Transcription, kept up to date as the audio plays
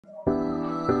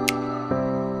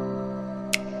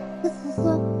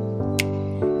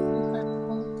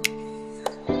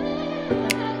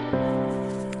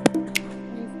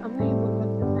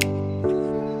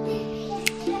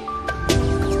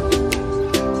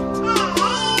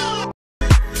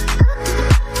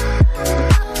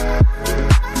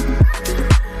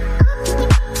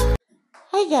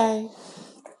guys,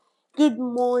 good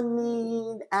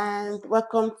morning and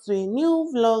welcome to a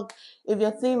new vlog. If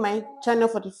you're seeing my channel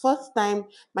for the first time,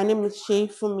 my name is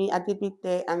Fumi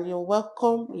Adebite and you're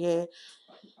welcome here.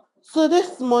 So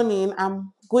this morning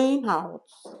I'm going out.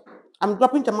 I'm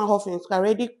dropping Jama off in school. I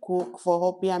already cook for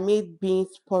hobby. I made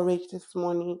beans porridge this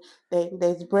morning.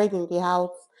 There's bread in the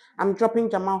house. I'm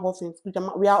dropping Jama off in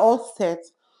school. We are all set.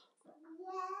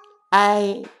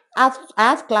 I I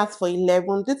have class for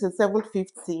 11. This is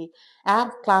 7:50. I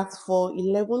have class for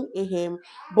 11 a.m.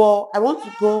 But I want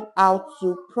to go out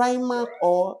to Primark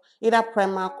or either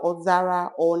Primark or Zara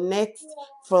or Next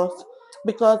first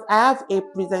because I have a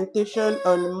presentation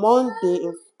on Monday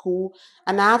in school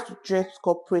and I have to dress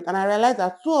corporate. And I realized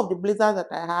that two of the blazers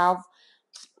that I have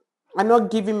are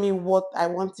not giving me what I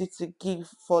wanted to give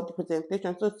for the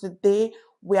presentation. So today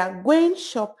we are going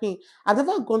shopping. I've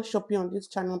never gone shopping on this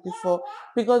channel before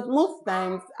because most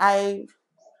times I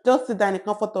just sit down in the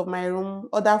comfort of my room,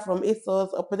 order from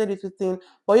ASOS or put this thing.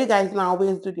 But you guys now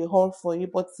always do the haul for you.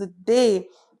 But today,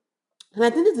 and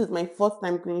I think this is my first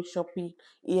time going shopping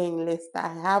here in Leicester.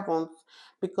 I haven't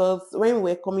because when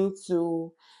we were coming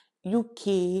to UK,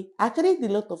 I actually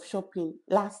did a lot of shopping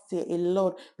last year, a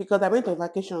lot because I went on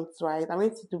vacation twice. I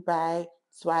went to Dubai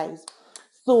twice.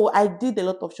 So I did a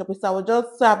lot of shopping.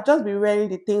 I've just been wearing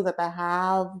the things that I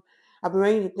have. I've been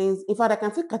wearing the things. In fact, I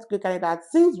can say categorically that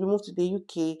since we moved to the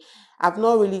UK, I've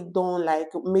not really done like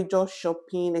major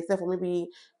shopping except for maybe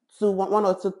one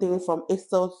or two things from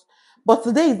ASOS, but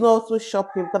today is not also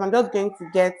shopping because I'm just going to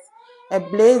get a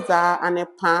blazer and a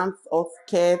pants or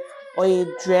skirt or a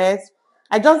dress.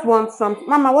 I just want some.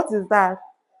 Mama, what is that?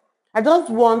 I just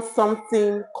want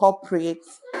something corporate,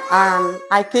 and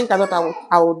I think that's what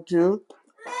I would do.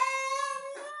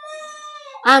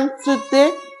 And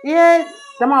today, yes,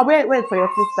 Mama, wait for your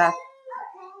sister.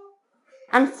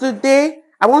 And today,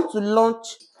 I want to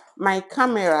launch my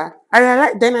camera.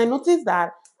 Then I noticed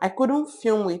that I couldn't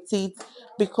film with it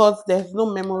because there's no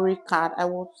memory card. I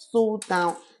was so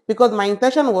down because my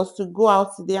intention was to go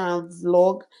out today and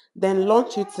vlog, then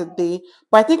launch it today.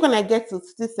 But I think when I get to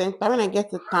city center, when I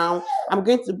get to town, I'm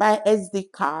going to buy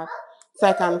SD card so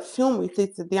I can film with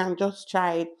it today and just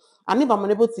try it. And if I'm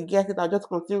unable to get it, I'll just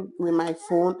continue with my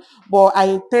phone. But I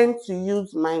intend to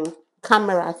use my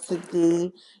camera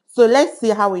today. So let's see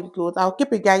how it goes. I'll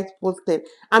keep you guys posted.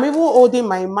 I'm even holding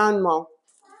my manual.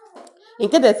 In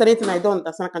case there's anything I don't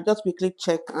understand, I can just quickly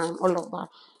check and all of that.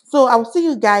 So I'll see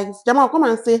you guys. Jamal, come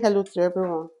and say hello to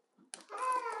everyone.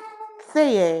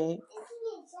 Say it.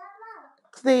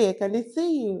 Say it. Can they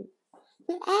see you?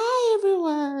 Say hi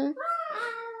everyone.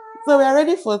 So we are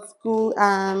ready for school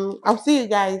and I'll see you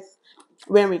guys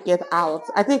when we get out.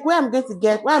 I think where I'm going to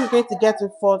get to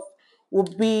first will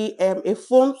be a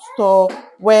phone store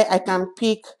where I can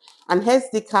pick an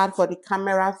SD card for the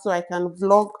camera so I can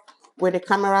vlog with the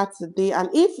camera today. And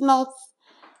if not,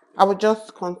 I will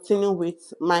just continue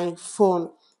with my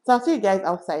phone. So I'll see you guys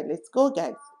outside. Let's go,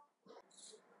 guys.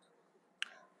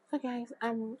 So guys,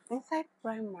 I'm inside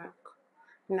Primark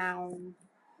now.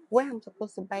 Where I'm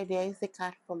supposed to buy the SD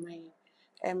card for my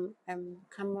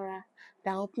camera,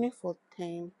 they're opening for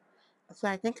 10. So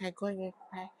I think I got here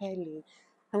quite early.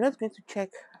 I'm just going to check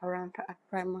around at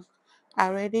Primark. I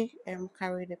already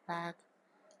carried the bag.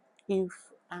 If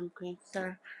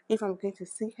if I'm going to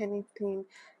see anything,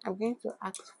 I'm going to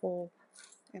ask for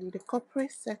the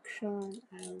corporate section,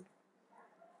 and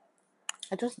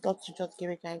I just thought to just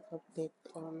give you guys update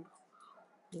on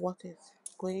what is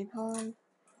going on.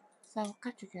 So I'll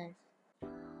catch you guys.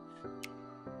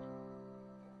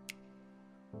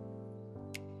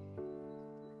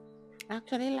 I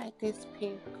actually like this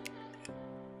pink,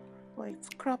 but it's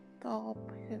cropped up.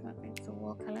 It's not going to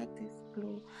work. I like this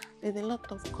blue. There's a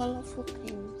lot of colorful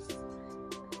things.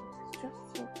 It's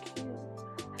just so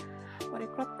cute. But the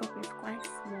crop top is quite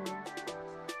small.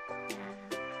 Yeah.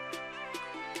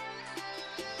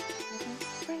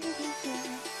 It's pretty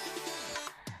here.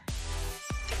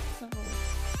 So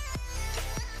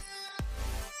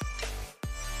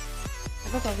I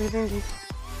thought of using this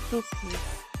two-piece,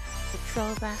 the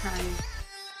trouser and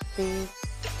this,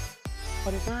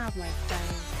 but it don't have my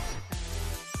size.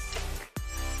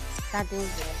 That didn't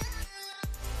work.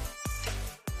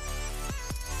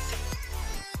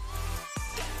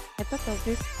 I thought of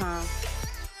this pants,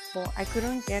 but I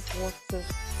couldn't get what to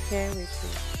pair with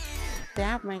it. They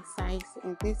have my size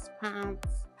in this pants,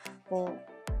 but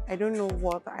I don't know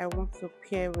what I want to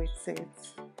pair with it.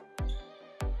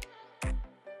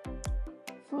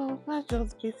 So that's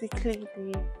just basically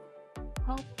the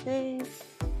update.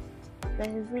 There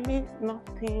is really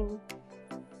nothing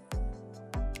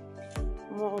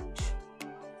much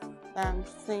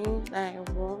saying that I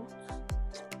want.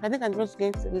 I think I'm just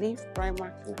going to leave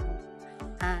Primark now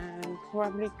and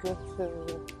probably go to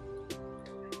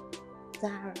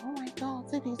Zara. Oh my god,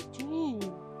 see this jeans.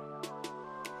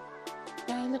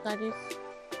 Guys, look at this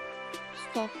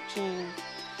stuffed jeans.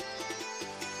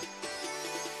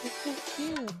 It's so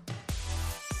cute.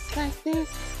 So I think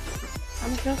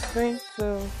I'm just going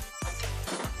to.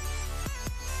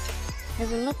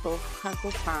 There's a lot of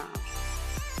cargo pants,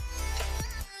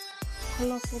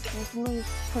 colorful things. You know, it's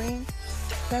spring.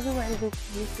 So everywhere looks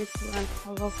beautiful and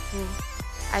colorful.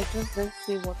 I just don't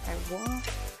see what I want.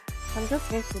 I'm just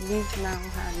going to leave now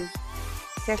and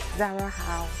check Zara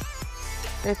out.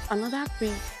 There's another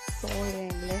big store here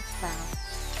in Leicester.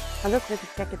 I'm just going to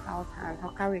check it out and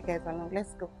I'll carry you guys along.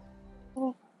 Let's go.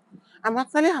 So I'm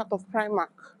actually out of Primark.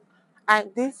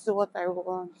 This is what I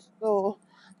want. So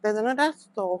there's another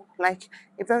store, like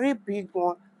a very big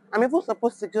one. I'm even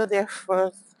supposed to go there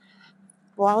first,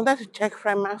 but I wanted to check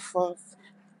Primark first.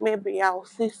 Maybe I'll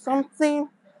see something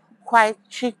quite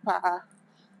cheaper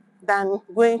than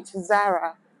going to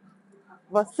Zara.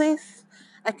 But since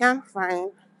I can't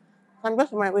find, I'm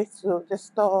just on my way to the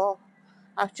store.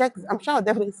 I'll check. I'm sure I'll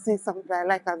definitely see something I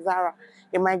like at Zara.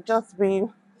 It might just be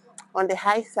on the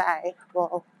high side,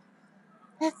 but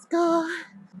let's go.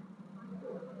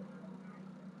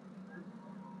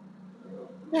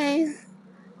 Guys,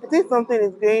 I think something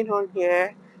is going on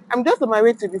here. I'm just on my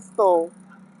way to the store.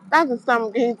 That's the store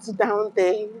I'm going to down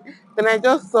there. Then I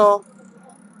just saw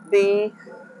the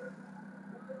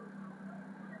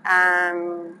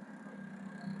um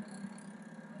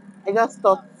I just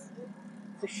thought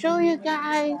to show you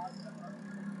guys.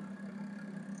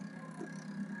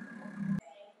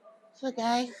 So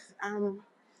guys,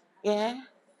 yeah,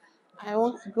 I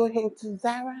want to go into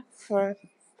Zara first.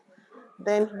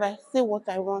 Then if I see what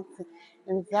I want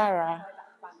in Zara,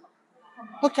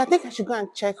 okay, I think I should go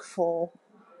and check for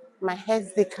my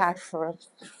SD card first.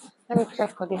 Let me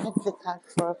check for the SD card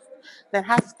first. Then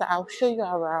after I'll show you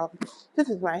around. This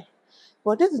is my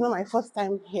But this is not my first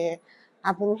time here.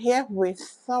 I've been here with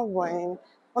someone,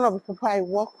 one of the people I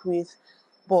work with,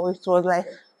 but it was like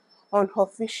on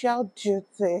official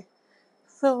duty.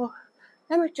 So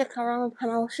let me check around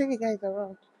and I'll show you guys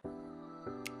around.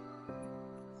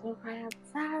 So I am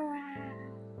Sarah.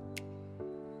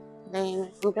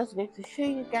 Then I'm just going to show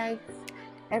you guys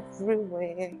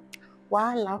everywhere.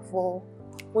 While for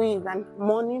who is a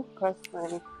morning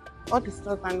person, all the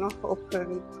stores are not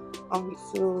open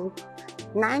until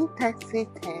 9:30,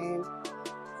 10,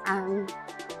 and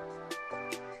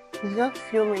it's just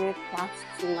few minutes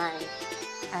past 9.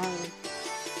 Um,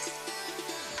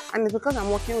 and it's because I'm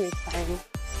working with time.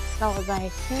 That was why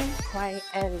I came quite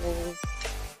early.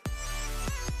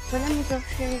 So let me just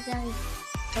show you guys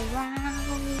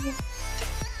around.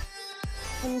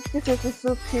 And this is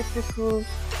so beautiful.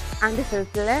 And this is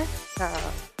Leicester.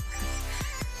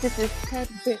 This is Ted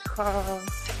Baker.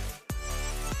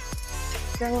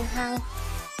 Then we have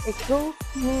a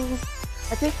goldsmith.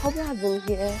 I think Hobby has been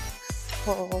here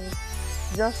for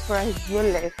just for his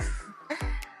Rolex.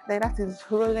 Then that is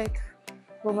Rolex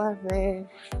over there.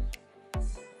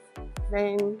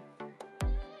 Then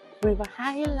River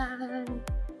Highland.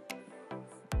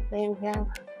 Then we have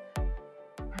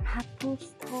an Apple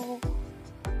store.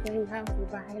 Then we have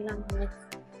River Highland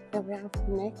next. Then we have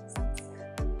next.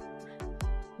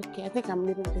 Okay, I think I'm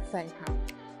leaving this side out.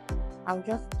 I'll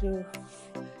just do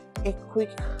a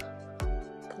quick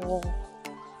pour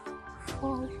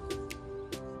for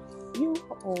you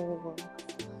all.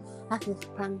 That is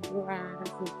Pandora,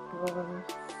 that is Bros.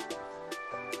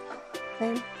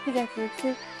 Then you guys can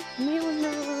see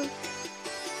Mule.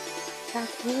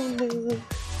 That's Mule.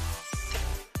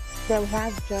 Then we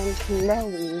have John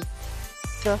Lewis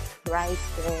just right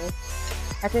there.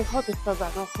 I think all the stores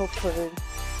are not open.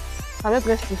 I'm just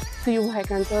going to see where I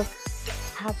can just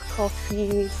have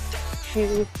coffee,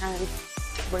 chill and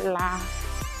relax.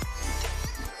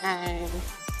 And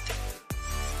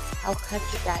I'll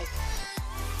catch you guys.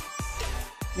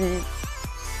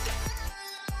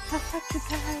 I'll catch you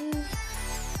guys.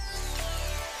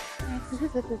 This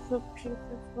is so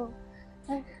beautiful.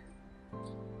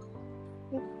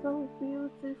 It's so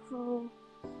beautiful.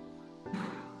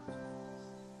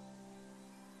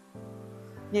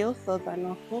 The old stores are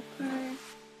not open.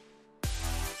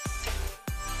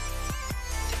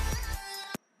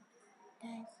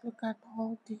 Guys, look at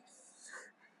all this.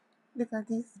 Look at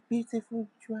this beautiful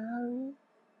jewelry.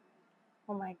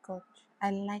 Oh my god,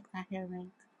 I like that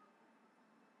earring.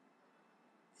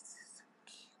 This is so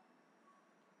cute.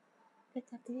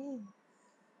 Look at this.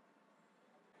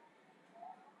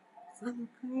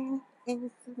 Something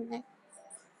into next.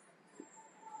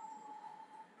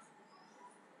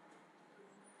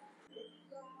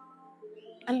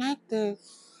 I like this,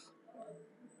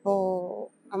 but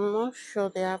I'm not sure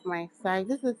they have my size.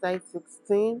 This is size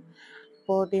 16,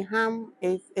 but the ham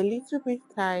is a little bit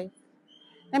tight.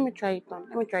 Let me try it on.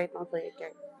 Let me try it on for you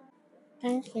guys.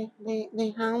 Can you see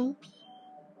the ham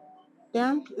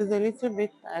is a little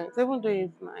bit tight, even though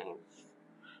it's nice,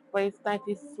 but it's tight,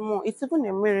 it's small. It's even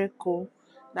a miracle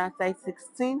that size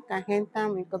 16 can enter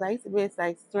me because I used to be a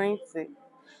size 20.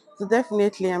 So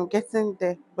definitely I'm getting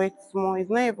there, but it's small. It's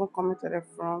not even coming to the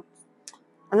front.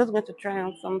 I'm just going to try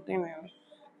on something else.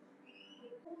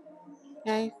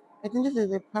 Guys, I think this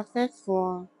is a perfect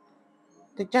for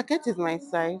the jacket is my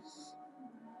size.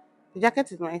 The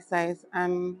jacket is my size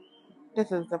and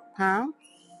this is the pants.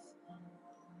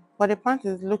 But the pants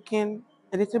is looking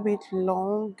a little bit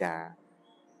longer.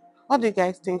 What do you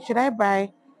guys think? Should I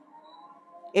buy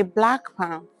a black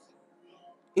pants?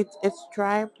 It's a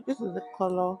striped. This is the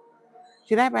color.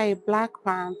 Should I buy a black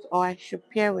pants or I should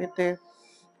pair with this?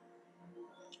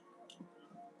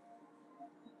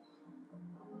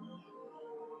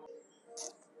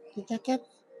 The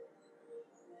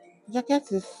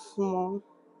jacket is small.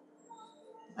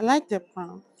 I like the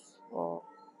pants, but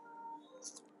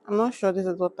I'm not sure this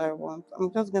is what I want.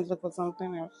 I'm just going to look for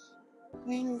something else.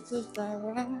 Going to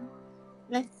Zara.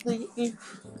 Let's see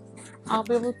if I'll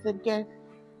be able to get.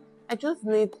 I just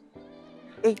need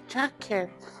a jacket.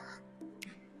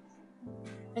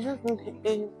 I just need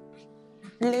a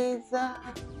blazer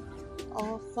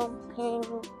or something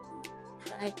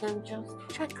that I can just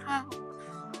check out.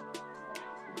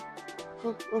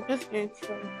 I'm just going to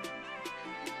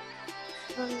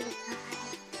show you guys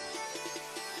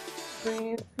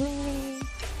briefly.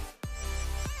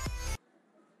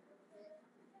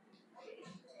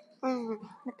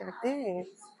 Look at this.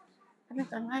 I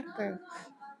think I like this.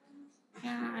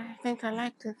 Yeah, I think I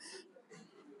like this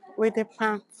with the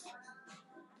pants.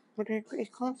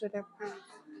 It comes with the pants.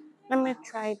 Let me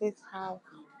try this out.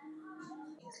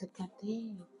 Look at this.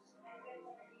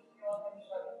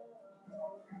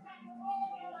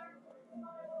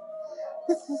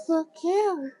 This is so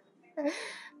cute.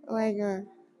 Oh my god.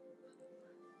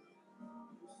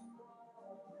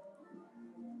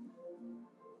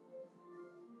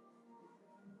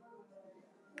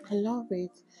 I love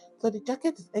it. So the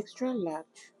jacket is extra large,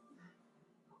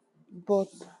 but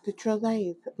the trouser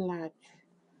is large.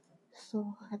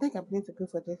 So I think I'm going to go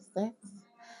for this set.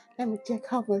 Let me check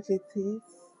how much it is.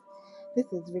 This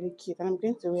is really cute, and I'm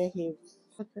going to wear heels.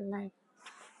 But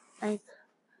like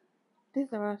this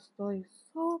Zara store is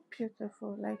so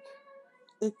beautiful. Like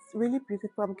it's really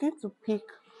beautiful. I'm going to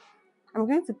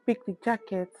pick the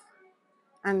jacket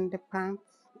and the pants.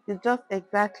 It's just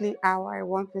exactly how I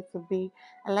want it to be.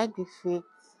 I like the fit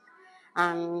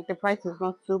and the price is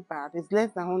not too bad. It's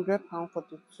less than £100 for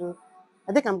the two.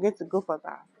 I think I'm going to go for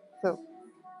that. So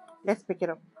let's pick it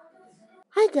up.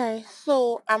 Hi guys,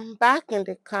 so I'm back in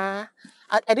the car.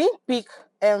 I didn't pick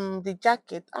the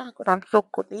jacket. Ah god, I'm so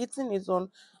cold. The eating is on.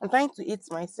 I'm trying to eat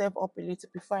myself up a little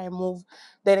before I move.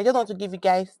 Then I just want to give you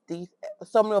guys the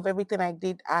summary of everything I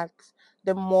did at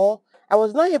the mall. I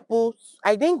was not able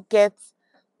I didn't get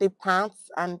the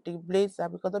pants and the blazer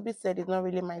because Obi said it's not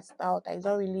really my style. That it's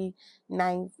not really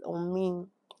nice on me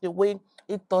the way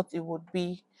he thought it would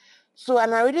be. So,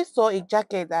 and I already saw a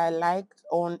jacket that I liked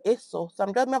on ASOS. So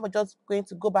I'm just maybe just going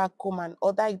to go back home and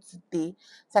order it today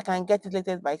so I can get it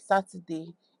latest by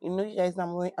Saturday. You know, you guys,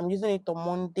 I'm using it on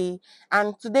Monday,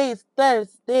 and today is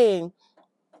Thursday.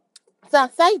 So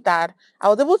aside that, I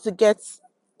was able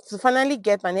to finally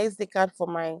get my SD card for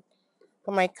my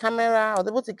camera. I was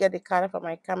able to get the camera for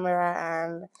my camera,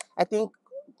 and I think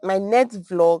my next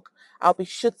vlog I'll be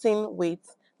shooting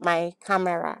with my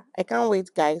camera. I can't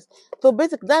wait, guys. So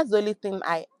basically, that's the only thing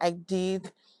I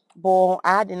did, but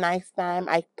I had a nice time.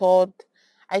 I thought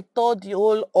the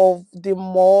whole of the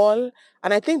mall,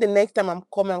 and I think the next time I'm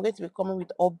coming, I'm going to be coming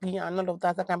with Obi and all of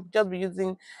that. I can be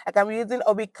using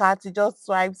Obi card to just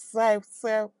swipe.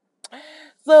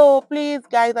 So please,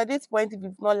 guys, at this point, if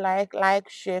you've not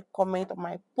share, comment on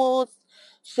my post,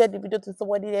 share the video to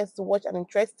somebody else to watch an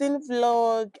interesting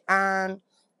vlog. And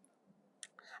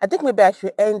I think maybe I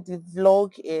should end the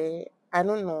vlog here. I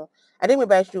don't know. I think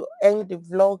maybe I should end the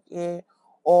vlog here,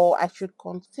 or I should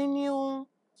continue.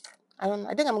 I don't know.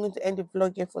 I think I'm going to end the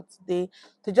vlog here for today.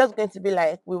 So just going to be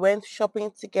like we went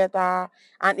shopping together,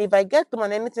 and if I get to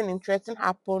and anything interesting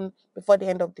happen before the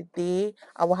end of the day,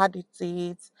 I will add it to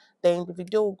it. Then the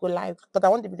video will go live because I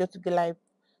want the video to go live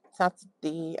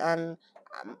Saturday, and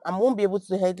I won't be able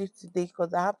to edit today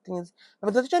because I have things.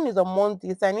 My presentation is on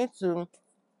Monday, so I need to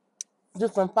do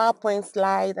some PowerPoint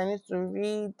slides. I need to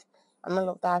read and all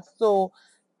of that. So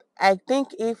I think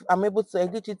if I'm able to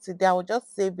edit it today, I will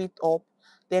just save it up.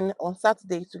 then on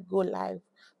Saturday to go live.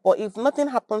 But if nothing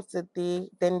happens today,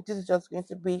 then this is just going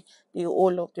to be the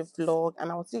whole of the vlog,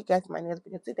 and I'll see you guys in my next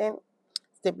video. Till then,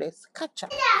 stay blessed. Catch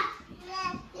up.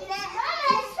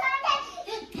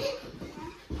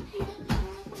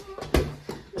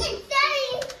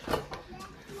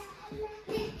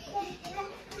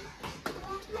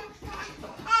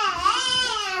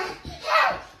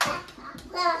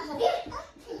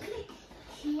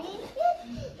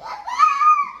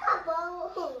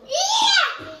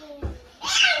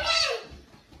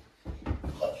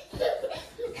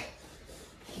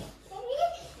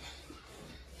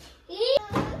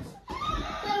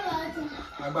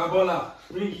 Agbabola,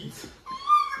 bring it.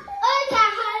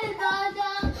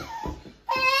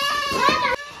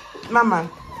 Mama,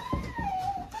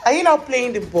 are you not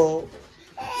playing the ball?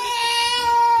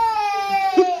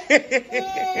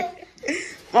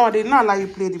 Mama, they did not allow you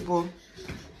play the ball.